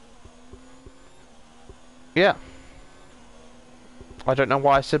yeah. I don't know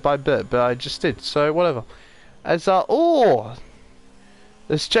why I said by Bert, but I just did, so whatever. As as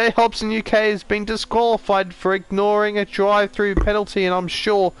Jay Hobson UK has been disqualified for ignoring a drive-through penalty, and I'm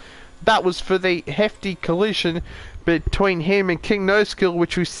sure that was for the hefty collision between him and King No Skill,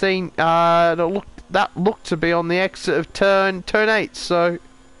 which we've seen that looked to be on the exit of turn 8. So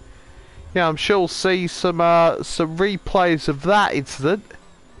yeah, I'm sure we'll see some replays of that incident.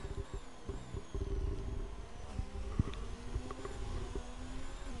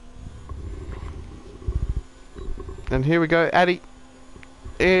 And here we go, Addy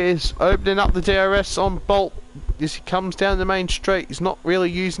is opening up the DRS on Bolt as he comes down the main straight. He's not really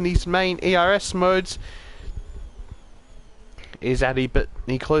using these main ERS modes, is Addy, but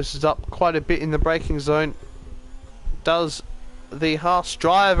he closes up quite a bit in the braking zone. Does the Haas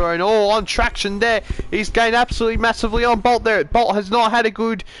driver, and on traction there. He's gained absolutely massively on Bolt there. Bolt has not had a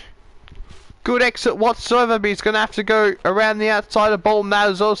good exit whatsoever, but he's going to have to go around the outside of Bolt, and that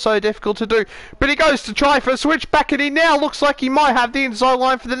is also difficult to do. But he goes to try for a switch back, and he now looks like he might have the inside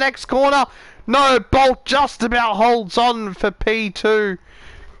line for the next corner. No, Bolt just about holds on for P2.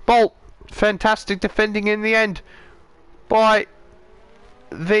 Bolt, fantastic defending in the end by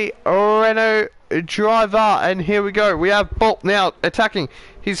the Renault driver, and here we go. We have Bolt now attacking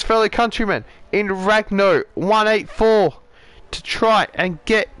his fellow countryman in Ragno 184 to try and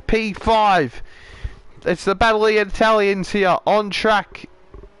get P5. It's the battle of the Italians here on track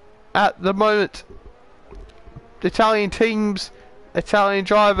at the moment. Italian teams, Italian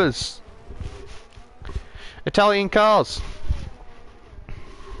drivers, Italian cars.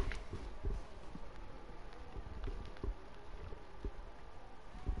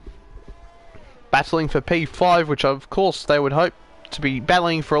 Battling for P5, which of course they would hope to be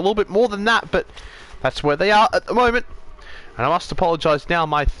battling for a little bit more than that, but that's where they are at the moment. And I must apologise now,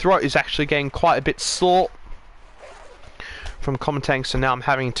 my throat is actually getting quite a bit sore from commentating, so now I'm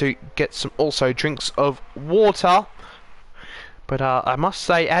having to get some also drinks of water. But I must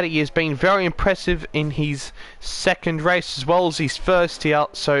say, Addy has been very impressive in his second race as well as his first here,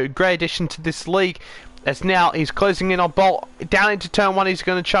 so great addition to this league. As now he's closing in on Bolt down into turn 1. He's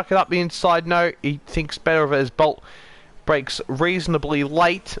going to chuck it up the inside. No, he thinks better of it as Bolt brakes reasonably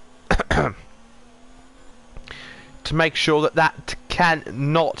late to make sure that that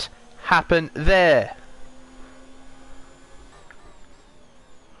cannot happen there.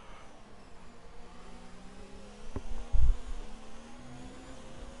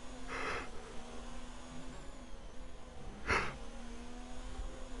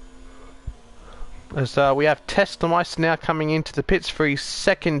 As we have Testameister now coming into the pits for his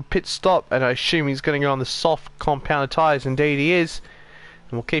second pit stop, and I assume he's going to go on the soft compounded tyres. Indeed he is.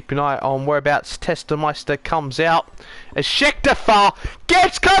 And we'll keep an eye on whereabouts Testameister comes out. As Schechtefar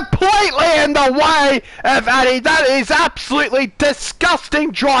gets completely in the way of Addy. That is absolutely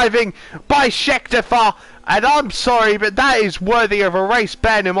disgusting driving by Schechtefar. And I'm sorry, but that is worthy of a race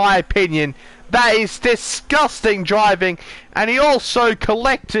ban in my opinion. That is disgusting driving. And he also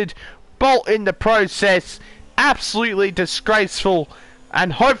collected Bolt in the process. Absolutely disgraceful,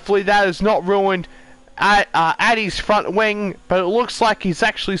 and hopefully that has not ruined Addy's front wing, but it looks like he's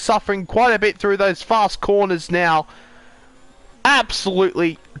actually suffering quite a bit through those fast corners now.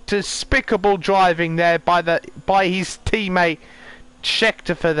 Absolutely despicable driving there by his teammate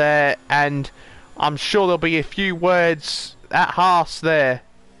Schechter there, and I'm sure there'll be a few words at Haas there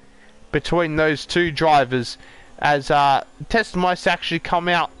between those two drivers, as Testameister actually come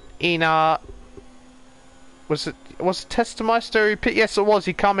out in was it Testameister who pit? Yes, it was.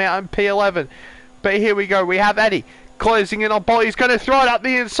 He come out in P11. But here we go. We have Eddie closing in on Bolt. He's going to throw it up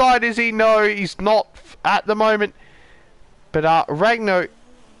the inside. Is he? No, he's not at the moment. But Ragnar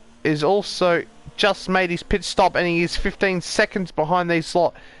is also just made his pit stop, and he is 15 seconds behind these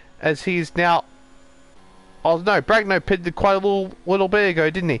lot, as he is now. Oh no, Bragno pitted quite a little bit ago,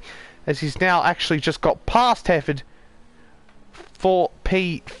 didn't he? As he's now actually just got past Hefford for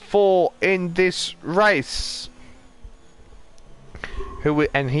P4 in this race.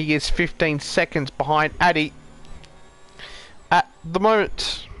 And he is 15 seconds behind Addy at the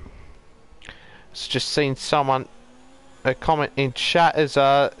moment. It's just seen someone a comment in chat as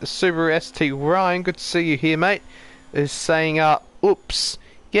Subaru ST Ryan, good to see you here, mate, is saying oops.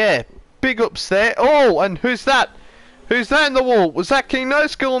 Yeah, big oops there. Oh, and who's that? Who's that in the wall? Was that King No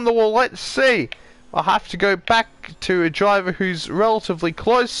Skill on the wall? Let's see. I'll have to go back to a driver who's relatively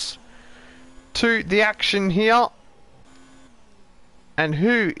close to the action here. And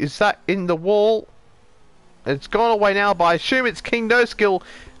who is that in the wall? It's gone away now, but I assume it's King No Skill,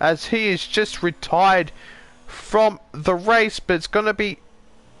 as he is just retired from the race. But it's going to be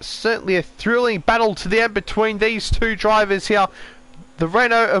certainly a thrilling battle to the end between these two drivers here. The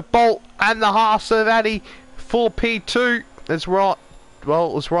Renault of Bolt and the Haas of Addy for P2, as we're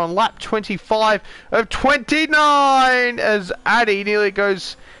on lap 25 of 29, as Addy nearly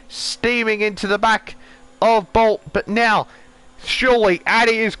goes steaming into the back of Bolt. But now surely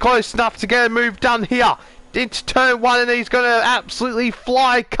Addy is close enough to get a move done here into turn 1, and he's going to absolutely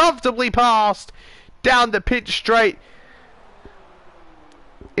fly comfortably past down the pit straight.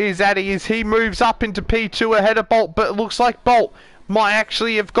 Is Addy as he moves up into P2 ahead of Bolt, but it looks like Bolt might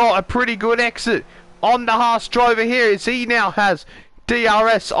actually have got a pretty good exit on the Haas driver here, as he now has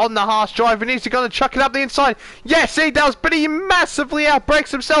DRS on the Haas driver. And is he going to chuck it up the inside? Yes, he does, but he massively outbrakes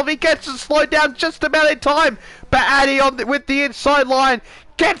himself. He gets to slow down just about in time, but Addy with the inside line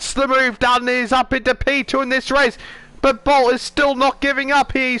gets the move done. He's up into P2 in this race, but Bolt is still not giving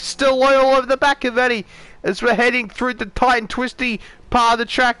up here. He's still loyal over the back of Addy as we're heading through the tight and twisty part of the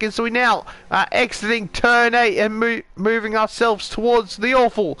track, as we now are exiting turn 8 and moving ourselves towards the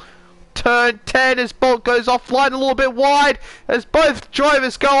awful turn 10, as Bolt goes offline a little bit wide as both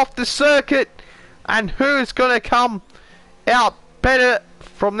drivers go off the circuit. And who is going to come out better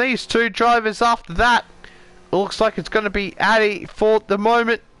from these two drivers after that? It looks like it's going to be Addy for the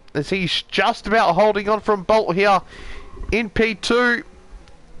moment, as he's just about holding on from Bolt here in P2.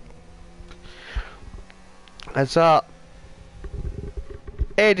 As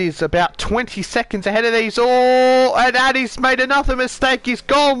Ed is about 20 seconds ahead of these. Oh, and Addy's made another mistake. He's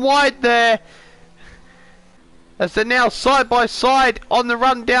gone wide there, as they're now side by side on the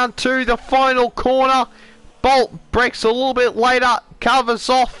run down to the final corner. Bolt breaks a little bit later, covers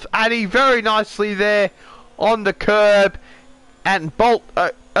off Addy very nicely there on the curb, and Bolt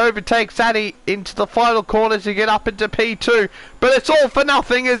overtakes Addy into the final corner to get up into P2. But it's all for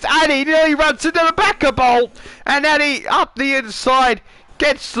nothing, as Addy nearly runs into the back of Bolt, and Addy up the inside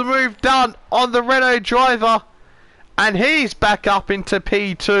gets the move done on the Renault driver, and he's back up into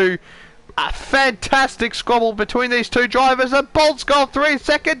P2. A fantastic squabble between these two drivers, and Bolt's got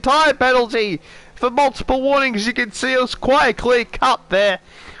 3-second time penalty for multiple warnings. You can see it was quite a clear cut there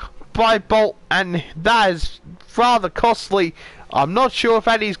by Bolt, and that is rather costly. I'm not sure if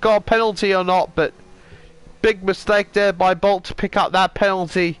Addy's got a penalty or not, but big mistake there by Bolt to pick up that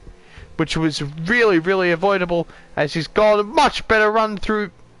penalty, which was really avoidable, as he's got a much better run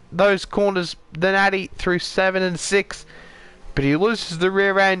through those corners than Addy through 7 and 6. But he loses the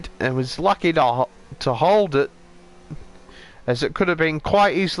rear end and was lucky to hold it, as it could have been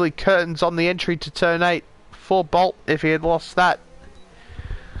quite easily curtains on the entry to turn 8 for Bolt if he had lost the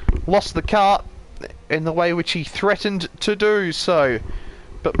car in the way which he threatened to do so.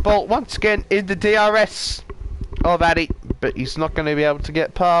 But Bolt once again in the DRS of Addy, but he's not going to be able to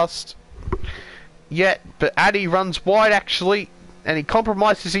get past yet. But Addy runs wide actually, and he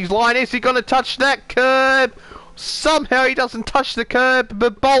compromises his line. Is he going to touch that curb? Somehow he doesn't touch the curb,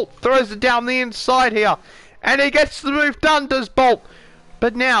 but Bolt throws it down the inside here, and he gets the move done, does Bolt.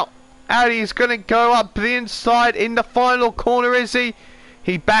 But now Addy is going to go up the inside in the final corner, is he?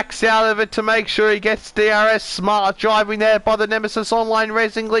 He backs out of it to make sure he gets DRS. Smart driving there by the Nemesis Online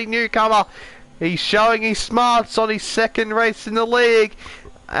Racing League newcomer. He's showing his smarts on his second race in the league,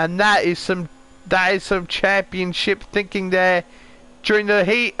 and that is some championship thinking there during the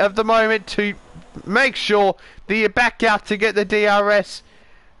heat of the moment to make sure that you back out to get the DRS.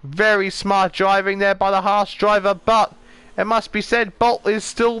 Very smart driving there by the Haas driver, but it must be said, Bolt is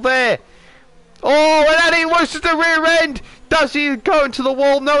still there. Oh, and Eddie loses the rear end. Does he go into the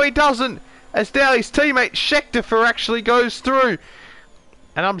wall? No, he doesn't. As now his teammate Schechter actually goes through.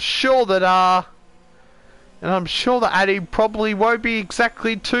 And I'm sure that Eddie probably won't be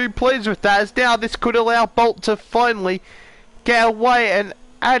exactly too pleased with that, as now this could allow Bolt to finally get away, and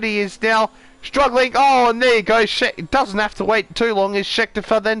Eddie is now struggling. Oh, and there you go. It doesn't have to wait too long as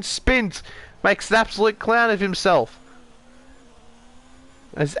Schechter then spins, makes an absolute clown of himself.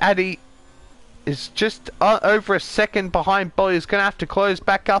 As Eddie is just over a second behind Bolt, he's going to have to close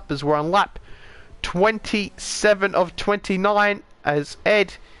back up as we're on lap 27 of 29, as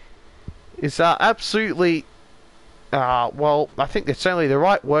Ed is absolutely, well, I think that's only the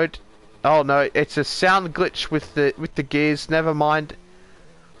right word. Oh no, it's a sound glitch with the gears. Never mind.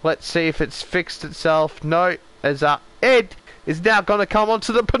 Let's see if it's fixed itself. No, as Ed is now going to come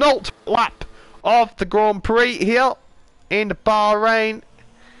onto the penultimate lap of the Grand Prix here in Bahrain,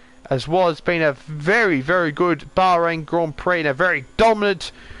 as was been a very, very good Bahrain Grand Prix and a very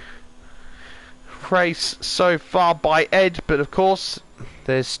dominant race so far by Ed. But of course,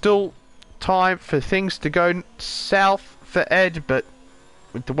 there's still time for things to go south for Ed, but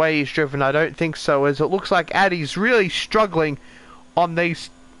with the way he's driven, I don't think so, as it looks like Eddie's really struggling on these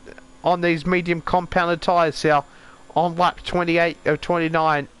medium compounded tyres here on lap 28 of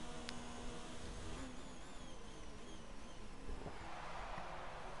 29.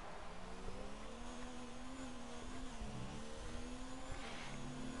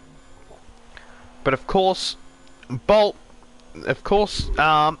 But of course, Bolt,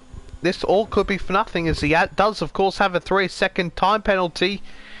 this all could be for nothing, as he does of course have a 3-second time penalty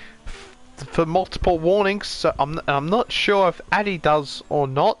for multiple warnings. So I'm not sure if Eddie does or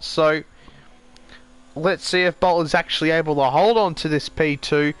not, so let's see if Bolt is actually able to hold on to this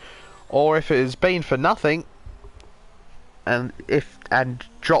P2, or if it has been for nothing and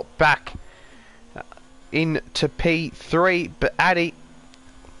drop back into P3. But Eddie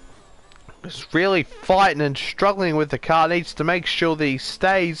is really fighting and struggling with the car, needs to make sure that he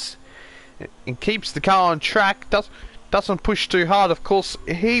stays and keeps the car on track, doesn't push too hard. Of course,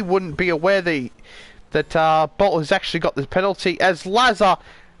 he wouldn't be aware that Bolt has actually got the penalty, as Lazar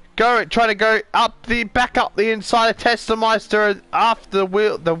trying to go back up the inside of Testameister after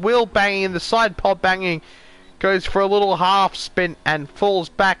the wheel banging and the side pod banging, goes for a little half spin and falls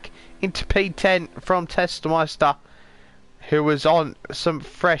back into P10 from Testameister, who was on some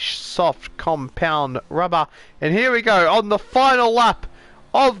fresh soft compound rubber. And here we go, on the final lap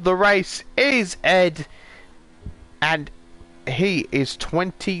of the race is Ed, and he is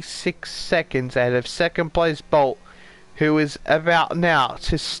 26 seconds ahead of second place Bolt, who is about now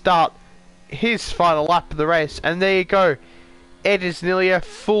to start his final lap of the race. And there you go, Ed is nearly a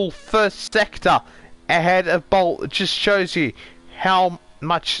full first sector ahead of Bolt. It just shows you how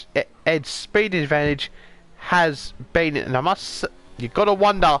much Ed's speed advantage has been. And you've got to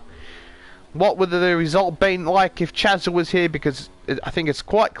wonder what would the result been like if Chazza was here, because I think it's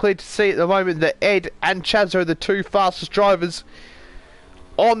quite clear to see at the moment that Ed and Chazza are the two fastest drivers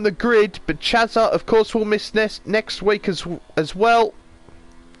on the grid. But Chazza, of course, will miss next week as well,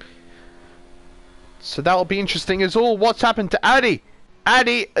 so that will be interesting as all. What's happened to Addy?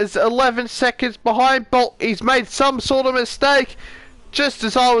 Addy is 11 seconds behind Bolt. He's made some sort of mistake. Just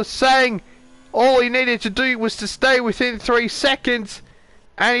as I was saying, all he needed to do was to stay within 3 seconds,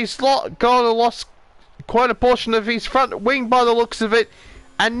 and he's lost quite a portion of his front wing by the looks of it,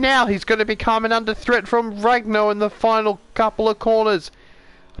 and now he's going to be coming under threat from Ragnar in the final couple of corners.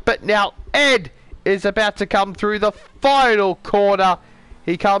 But now Ed is about to come through the final corner.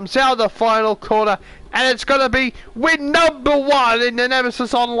 He comes out of the final corner, and it's going to be win number 1 in the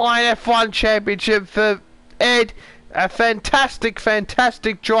Nemesis Online F1 Championship for Ed. A fantastic,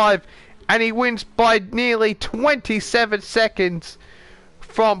 fantastic drive, and he wins by nearly 27 seconds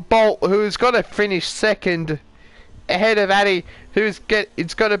from Bolt, who's going to finish second ahead of Addy, it's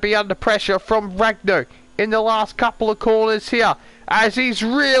going to be under pressure from Ragnar in the last couple of corners here, as he's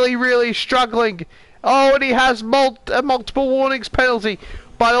really, really struggling. Oh, and he has a multiple warnings penalty,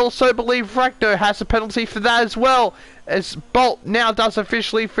 but I also believe Ragnar has a penalty for that as well, as Bolt now does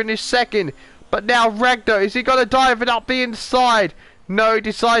officially finish second. But now Ragnar, is he going to dive it up the inside? No, he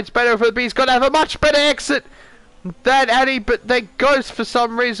decides better for it, but he's going to have a much better exit than Addy, but they goes for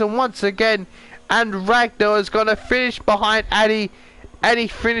some reason once again, and Ragnar is going to finish behind Addy, and he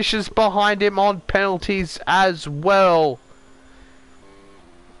finishes behind him on penalties as well,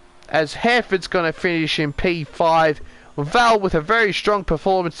 as Hereford's going to finish in P5, Val with a very strong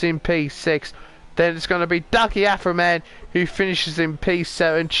performance in P6, then it's going to be Ducky Afroman who finishes in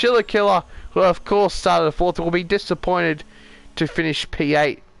P7, Chiller Killer who of course started 4th, will be disappointed to finish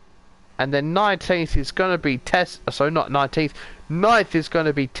P8. And then 19th is going to be not 19th, 9th is going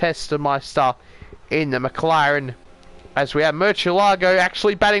to be Testameister in the McLaren. As we have Murcielago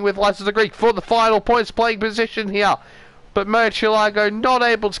actually batting with License to Greek for the final points playing position here. But Murcielago not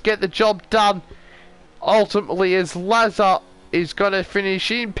able to get the job done. Ultimately, as Lazar is going to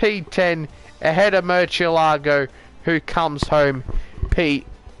finish in P10 ahead of Murcielago, who comes home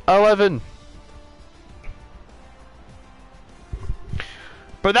P11.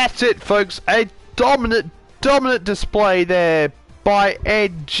 But that's it, folks. A dominant display there by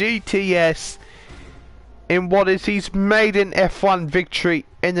Ed GTS in what is his maiden F1 victory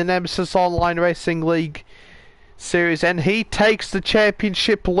in the Nemesis Online Racing League series, and he takes the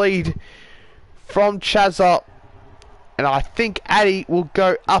championship lead from Chazza. And I think Addy will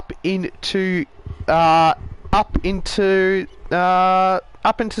go up into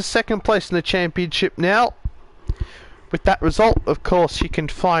second place in the championship now. With that result, of course, you can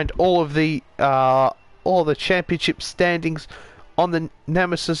find all the championship standings on the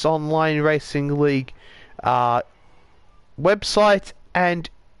Nemesis Online Racing League website and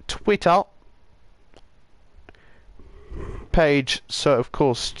Twitter page. So, of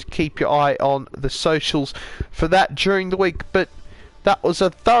course, keep your eye on the socials for that during the week. But that was a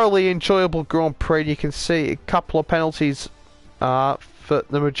thoroughly enjoyable Grand Prix. You can see a couple of penalties for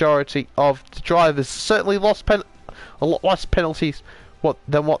the majority of the drivers. Certainly lost a lot less penalties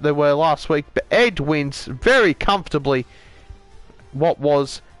than what there were last week, but Ed wins very comfortably. It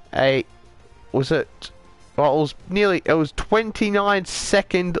was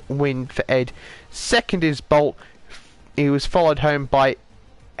 29-second win for Ed. Second is Bolt. He was followed home by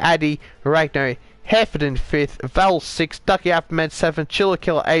Addy, Ragnar, Heffernan 5th, Val 6th, Ducky Appleman 7th, Chiller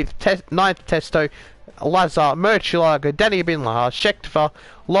Killer 8th, 9th Testo, Lazar, Murcielago, Danny Binlar, Schechter,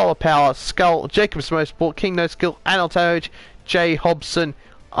 Lower Power, Skull, Jacobs Motorsport, King No Skill, Anil Jay Hobson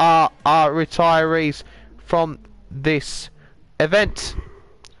are retirees from this event.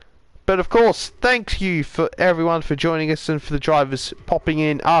 But of course, thank you for everyone for joining us and for the drivers popping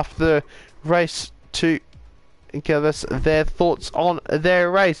in after the race to give us their thoughts on their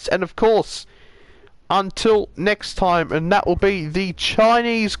race. And of course, until next time, and that will be the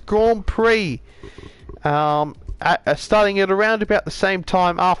Chinese Grand Prix. Starting at around about the same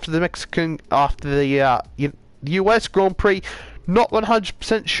time after the US Grand Prix. Not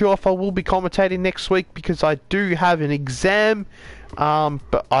 100% sure if I will be commentating next week because I do have an exam,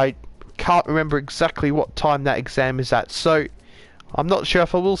 but I can't remember exactly what time that exam is at. So I'm not sure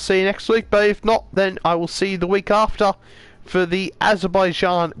if I will see you next week, but if not, then I will see you the week after for the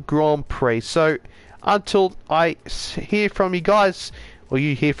Azerbaijan Grand Prix. So until I hear from you guys, or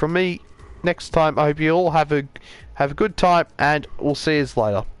you hear from me next time, I hope you all have a good time, and we'll see you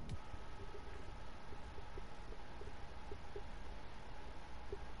later.